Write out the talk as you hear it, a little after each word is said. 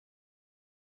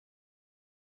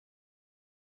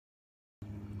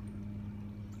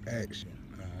Action.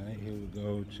 Alright, here we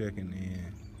go, checking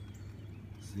in.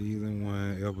 Season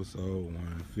 1, episode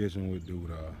 1, fishing with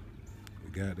DoDa.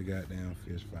 We got the goddamn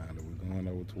fish finder. We're going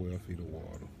over 12 feet of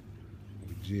water.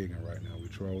 We're jigging right now. We're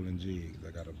trolling jigs.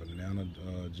 I got a banana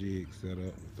jig set up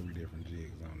with 3 different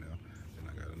jigs on there. Then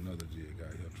I got another jig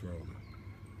out here trolling.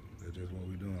 That's just what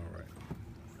we're doing right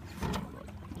now.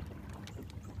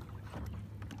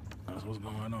 That's what's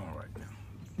going on right now.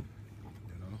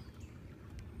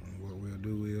 What we'll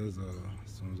do is,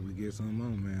 as soon as we get something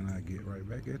on, man, I'll get right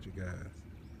back at you guys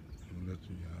and let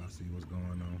y'all see what's going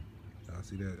on. Y'all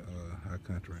see that high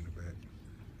country in the back?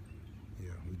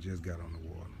 Yeah, we just got on the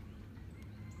water.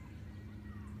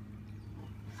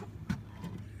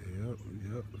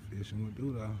 Yep, fishing with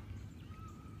DoDa.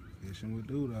 Fishing with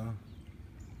DoDa.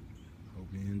 Hope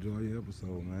you enjoy your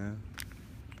episode, man.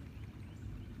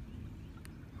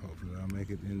 Hopefully I'll make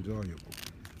it enjoyable.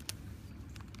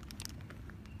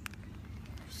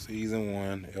 Season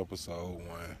 1, episode 1,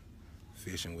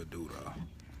 fishing with DoDa.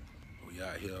 We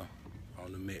out here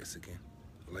on the Mexican,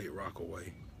 Lake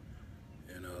Rockaway,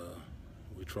 and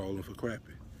we trolling for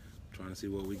crappie. Trying to see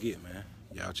what we get, man.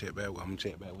 Y'all check back. I'm gonna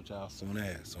check back with y'all soon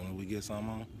as we get something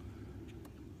on.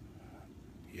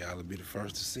 Y'all will be the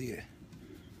first to see it.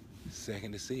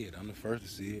 Second to see it. I'm the first to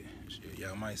see it. Shit,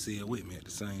 y'all might see it with me at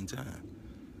the same time.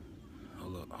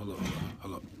 Hold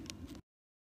up.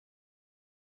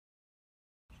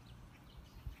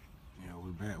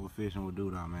 We're back with fishing with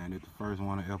DoDa, man. It's the first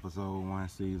one of episode 1,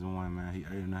 season 1, man. He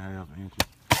 8.5 inches.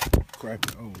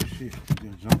 Crappie, oh shit. He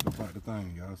just jumped up out the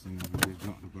thing. Y'all seen him, he just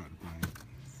jumped up out the thing.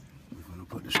 We're gonna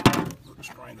put the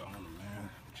stranger on him, man.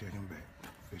 Check him back.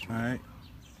 Fishing. Alright.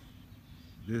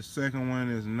 This second one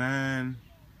is 9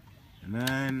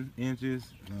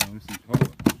 inches. Let me see. Hold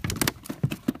up.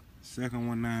 Second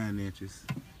one 9 inches.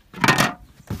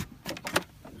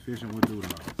 Fishing with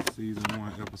DoDa. Season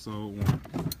 1, episode 1.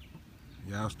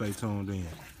 Y'all stay tuned in.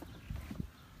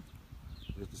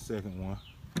 That's the second one.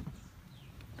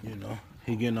 You know,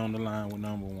 he getting on the line with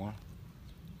number 1.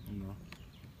 You know,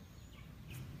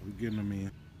 we getting him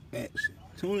in. Action.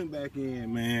 Tuning back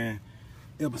in, man.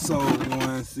 Episode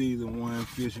 1, season 1,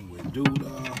 fishing with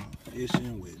DoDa.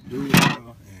 Fishing with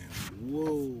DoDa. And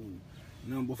whoa,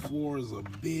 number 4 is a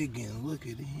big one. Look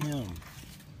at him.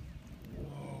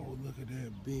 Whoa, look at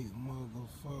that big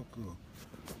motherfucker.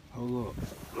 Hold up.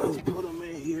 Let's put him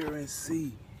in here and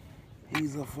see.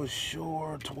 He's a for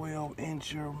sure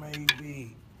 12-incher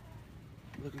maybe.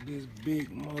 Look at this big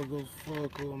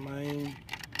motherfucker, man.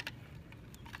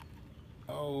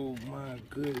 Oh my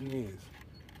goodness.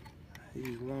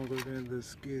 He's longer than the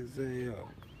Skizelle.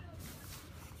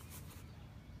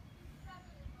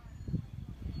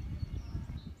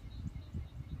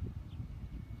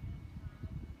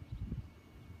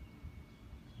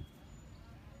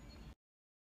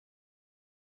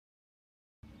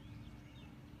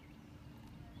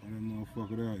 That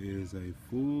motherfucker there is a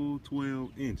full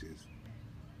 12 inches.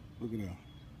 Look at that.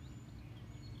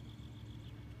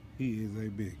 He is a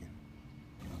big one.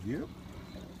 Yep.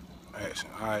 Action.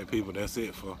 Alright, people, that's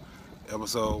it for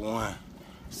episode 1,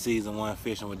 season 1,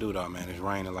 fishing with DoDa, man. It's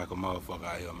raining like a motherfucker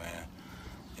out here, man.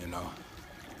 You know.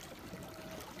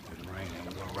 It's raining.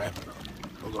 We're gonna wrap it up.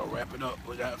 We're gonna wrap it up.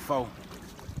 We got 4.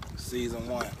 Season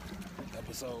 1,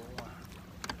 episode 1.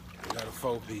 We got a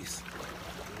 4-piece.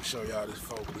 Let me show y'all this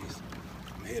 4-piece.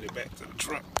 I'm headed back to the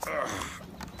truck.